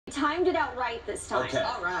timed it out right this time. Okay.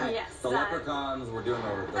 All right. Yes. The leprechauns were doing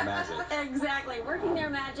their magic. Exactly. Working their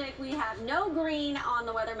magic. We have no green on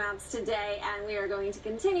the weather maps today, and we are going to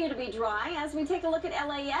continue to be dry. As we take a look at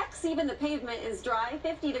LAX, even the pavement is dry,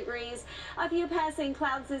 50 degrees. A few passing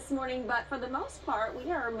clouds this morning, but for the most part, we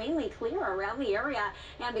are mainly clear around the area.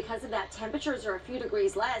 And because of that, temperatures are a few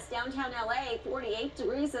degrees less. Downtown LA, 48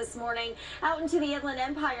 degrees this morning. Out into the Inland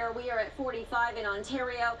Empire, we are at 45 in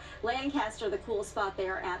Ontario. Lancaster, the cool spot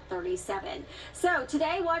there at 37. So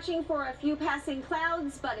today, watching for a few passing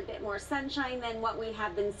clouds, but a bit more sunshine than what we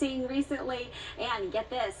have been seeing recently. And get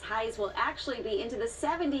this, highs will actually be into the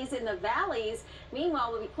 70s in the valleys.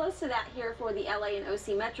 Meanwhile, we'll be close to that here for the LA and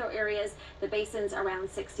OC metro areas. The basin's around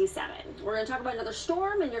 67. We're going to talk about another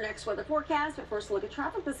storm in your next weather forecast, but first, look at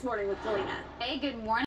traffic this morning with Kalina. Hey, good morning.